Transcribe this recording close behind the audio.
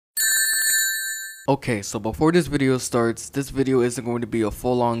Okay, so before this video starts, this video isn't going to be a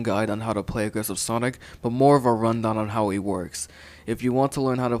full-on guide on how to play aggressive Sonic, but more of a rundown on how he works. If you want to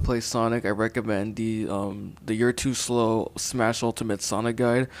learn how to play Sonic, I recommend the You're Too Slow Smash Ultimate Sonic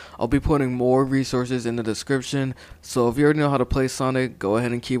guide. I'll be putting more resources in the description, so if you already know how to play Sonic, go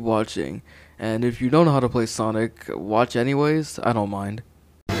ahead and keep watching. And if you don't know how to play Sonic, watch anyways, I don't mind.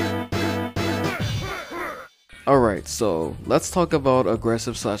 Alright, so let's talk about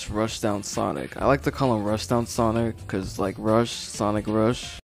aggressive slash rushdown Sonic. I like to call him rushdown Sonic, cause like rush, Sonic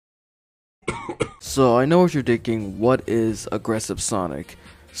Rush. So I know what you're thinking, what is aggressive Sonic?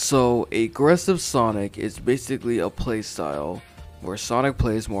 So aggressive Sonic is basically a playstyle where Sonic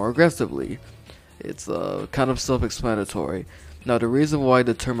plays more aggressively. It's kind of self-explanatory. Now the reason why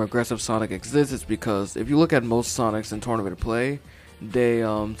the term aggressive Sonic exists is because if you look at most Sonics in tournament play, they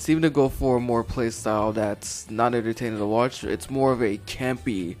seem to go for a more playstyle that's not entertaining to watch. It's more of a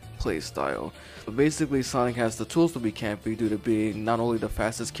campy playstyle. But basically Sonic has the tools to be campy due to being not only the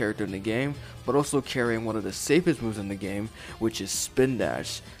fastest character in the game, but also carrying one of the safest moves in the game, which is Spin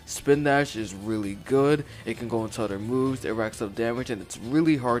Dash. Spin Dash is really good, it can go into other moves, it racks up damage, and it's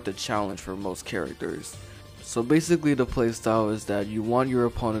really hard to challenge for most characters. So basically the playstyle is that you want your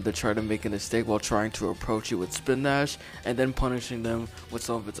opponent to try to make a mistake while trying to approach you with Spin Dash and then punishing them with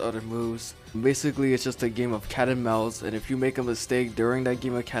some of its other moves. Basically it's just a game of cat and mouse, and if you make a mistake during that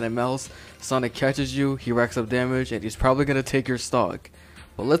game of cat and mouse, Sonic catches you, he racks up damage, and he's probably gonna take your stock.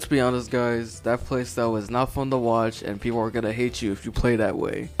 But let's be honest guys, that playstyle is not fun to watch and people are gonna hate you if you play that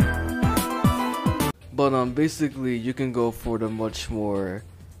way. But basically you can go for the much more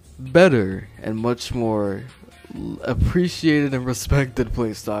better and much more appreciated and respected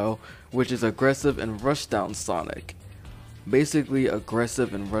playstyle, which is aggressive and rushdown Sonic. Basically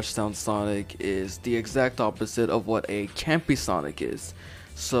aggressive and rushdown Sonic is the exact opposite of what a campy Sonic is.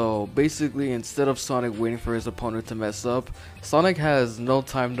 So basically instead of Sonic waiting for his opponent to mess up, Sonic has no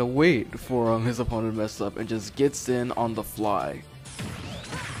time to wait for his opponent to mess up and just gets in on the fly.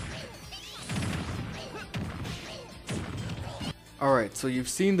 Alright, so you've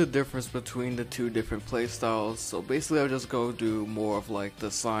seen the difference between the two different playstyles, so basically I'll just go do more of like the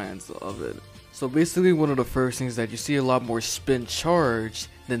science of it. So basically one of the first things that you see a lot more spin charge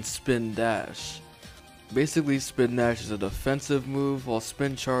than spin dash. Basically spin dash is a defensive move, while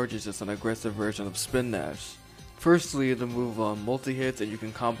spin charge is just an aggressive version of spin dash. Firstly, the move multi-hits, and you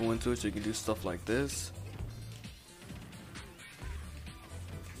can combo into it, so you can do stuff like this.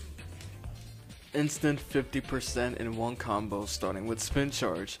 Instant 50% in one combo starting with spin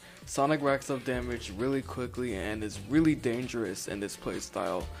charge. Sonic racks up damage really quickly and is really dangerous in this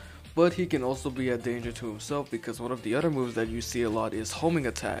playstyle, but he can also be a danger to himself because one of the other moves that you see a lot is homing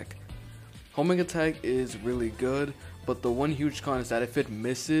attack. Homing attack is really good, but the one huge con is that if it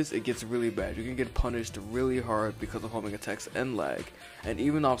misses, it gets really bad. You can get punished really hard because of homing attack's end lag, and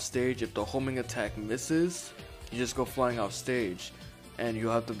even off stage, if the homing attack misses, you just go flying off stage. And you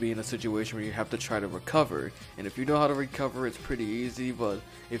have to be in a situation where you have to try to recover, and if you know how to recover, it's pretty easy. But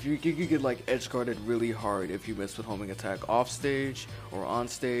if you get like edge guarded really hard if you miss with homing attack off stage or on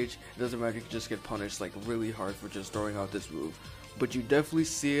stage. It doesn't matter, you can just get punished like really hard for just throwing out this move, but you definitely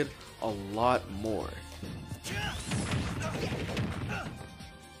see it a lot more.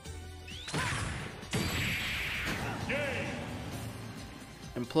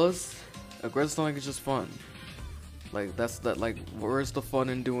 And plus, aggressive Sonic is just fun. Like where's the fun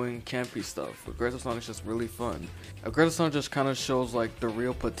in doing campy stuff? Aggressive Sonic is just really fun. Aggressive Sonic just kind of shows like the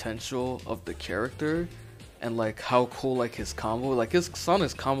real potential of the character and like how cool like his combo, like his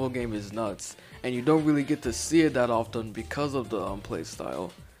Sonic's combo game is nuts, and you don't really get to see it that often because of the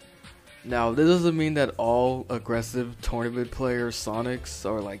playstyle. Now this doesn't mean that all aggressive tournament player Sonics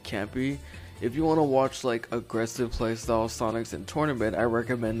are like campy. If you want to watch like aggressive playstyle Sonics in tournament, I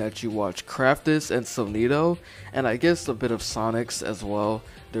recommend that you watch Craftus and Sonito, and I guess a bit of Sonics as well.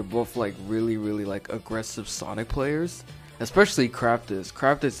 They're both like really like aggressive Sonic players, especially Craftus.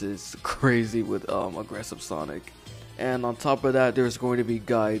 Craftus is crazy with aggressive Sonic. And on top of that, there's going to be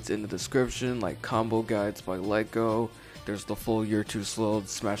guides in the description, like combo guides by Lyco. There's the full You're Too Slow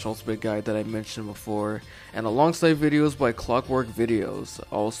Smash Ultimate guide that I mentioned before, and alongside videos by Clockwork videos.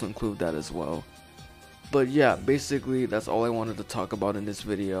 I'll also include that as well. But yeah, basically that's all I wanted to talk about in this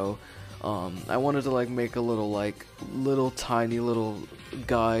video. I wanted to like make a little tiny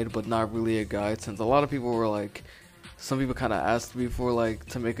guide, but not really a guide, since a lot of people were like, some people kind of asked me for like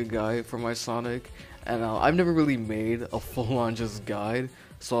to make a guide for my Sonic, and I've never really made a full-on just guide.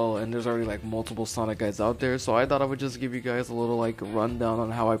 So, and there's already like multiple Sonic guides out there, so I thought I would just give you guys a little like rundown on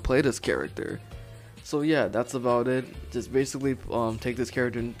how I play this character. So yeah, that's about it. Just basically take this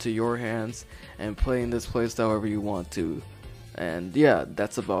character into your hands and play in this playstyle however you want to. And yeah,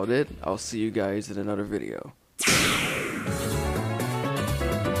 that's about it. I'll see you guys in another video.